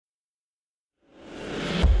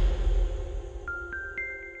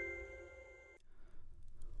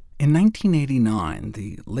In 1989,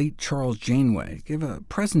 the late Charles Janeway gave a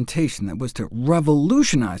presentation that was to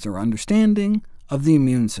revolutionize our understanding of the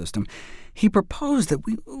immune system. He proposed that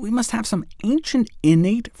we must have some ancient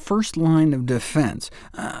innate first line of defense.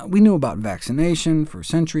 We knew about vaccination for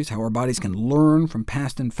centuries, how our bodies can learn from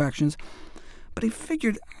past infections, but he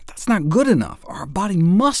figured that's not good enough. Our body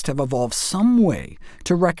must have evolved some way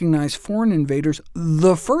to recognize foreign invaders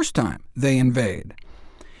the first time they invade.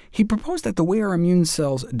 He proposed that the way our immune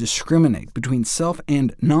cells discriminate between self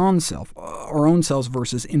and non-self, our own cells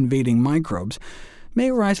versus invading microbes, may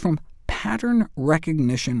arise from pattern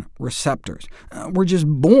recognition receptors. We're just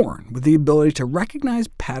born with the ability to recognize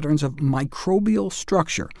patterns of microbial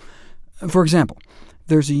structure. For example,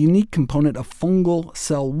 there's a unique component of fungal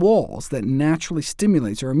cell walls that naturally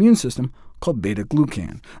stimulates our immune system called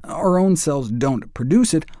beta-glucan. Our own cells don't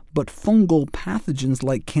produce it, but fungal pathogens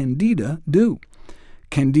like Candida do.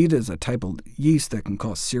 Candida is a type of yeast that can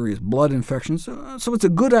cause serious blood infections, so it's a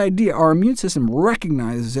good idea our immune system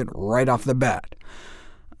recognizes it right off the bat.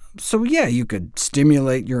 So yeah, you could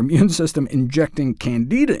stimulate your immune system injecting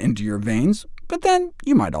Candida into your veins, but then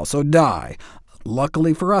you might also die.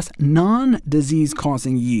 Luckily for us,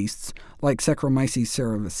 non-disease-causing yeasts, like Saccharomyces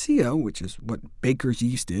cerevisiae, which is what baker's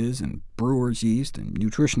yeast is, and brewer's yeast, and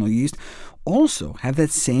nutritional yeast, also have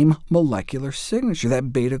that same molecular signature,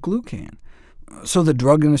 that beta-glucan. So the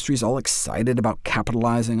drug industry is all excited about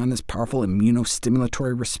capitalizing on this powerful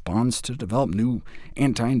immunostimulatory response to develop new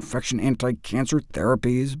anti-infection, anti-cancer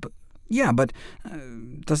therapies. But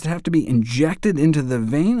does it have to be injected into the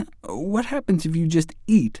vein? What happens if you just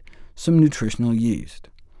eat some nutritional yeast?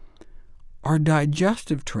 Our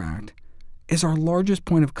digestive tract is our largest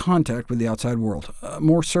point of contact with the outside world,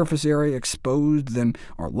 more surface area exposed than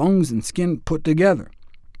our lungs and skin put together.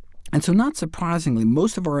 And so not surprisingly,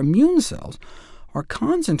 most of our immune cells are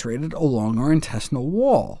concentrated along our intestinal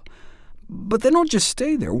wall. But they don't just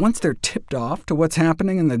stay there. Once they're tipped off to what's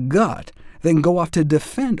happening in the gut, they can go off to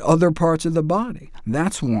defend other parts of the body.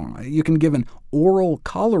 That's why you can give an oral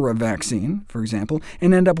cholera vaccine, for example,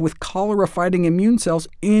 and end up with cholera-fighting immune cells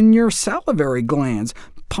in your salivary glands,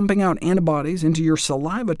 pumping out antibodies into your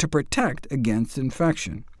saliva to protect against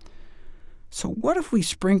infection. So what if we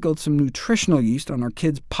sprinkled some nutritional yeast on our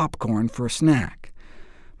kids' popcorn for a snack?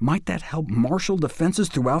 Might that help marshal defenses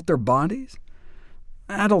throughout their bodies?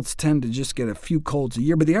 Adults tend to just get a few colds a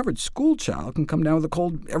year, but the average school child can come down with a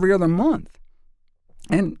cold every other month.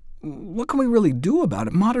 And what can we really do about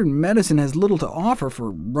it? Modern medicine has little to offer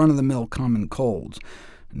for run-of-the-mill common colds.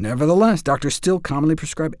 Nevertheless, doctors still commonly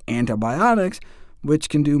prescribe antibiotics, which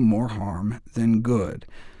can do more harm than good.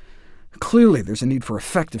 Clearly, there's a need for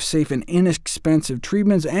effective, safe, and inexpensive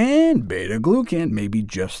treatments, and beta-glucan may be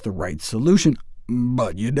just the right solution,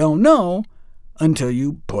 but you don't know until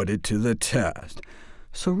you put it to the test.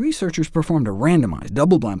 So researchers performed a randomized,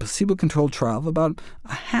 double-blind, placebo-controlled trial of about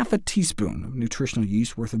a half a teaspoon of nutritional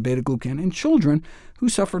yeast worth of beta-glucan in children who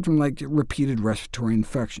suffered from repeated respiratory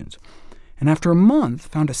infections, and after a month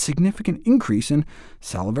found a significant increase in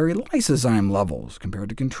salivary lysozyme levels compared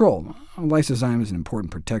to control. Lysozyme is an important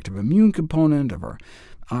protective immune component of our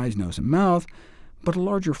eyes, nose, and mouth, but a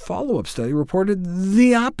larger follow-up study reported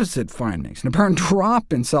the opposite findings, an apparent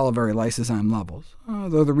drop in salivary lysozyme levels.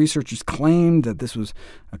 Though the researchers claimed that this was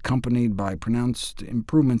accompanied by pronounced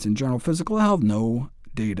improvements in general physical health, no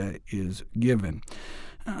data is given.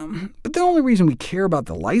 But the only reason we care about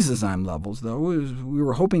the lysozyme levels, though, is we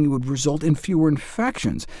were hoping it would result in fewer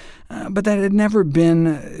infections, but that had never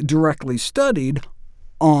been directly studied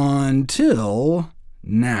until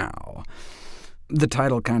now. The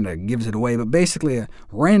title kind of gives it away, but basically a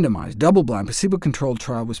randomized, double-blind, placebo-controlled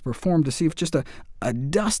trial was performed to see if just a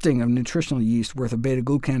dusting of nutritional yeast worth of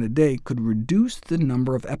beta-glucan a day could reduce the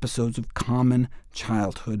number of episodes of common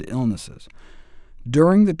childhood illnesses.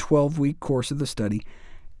 During the 12-week course of the study,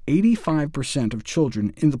 85% of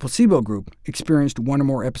children in the placebo group experienced one or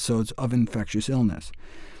more episodes of infectious illness.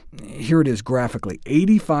 Here it is graphically.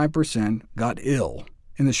 85% got ill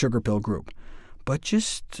in the sugar pill group, but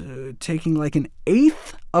just taking like an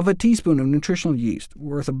eighth of a teaspoon of nutritional yeast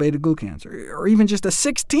worth of beta-glucans, or even just a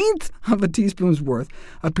 16th of a teaspoon's worth,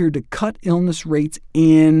 appeared to cut illness rates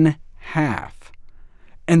in half.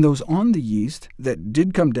 And those on the yeast that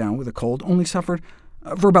did come down with a cold only suffered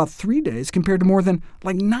for about 3 days, compared to more than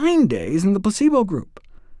 9 days in the placebo group.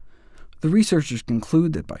 The researchers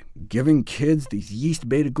conclude that by giving kids these yeast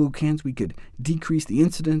beta-glucans, we could decrease the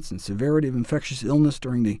incidence and severity of infectious illness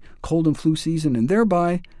during the cold and flu season, and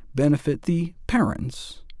thereby benefit the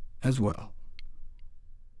parents as well.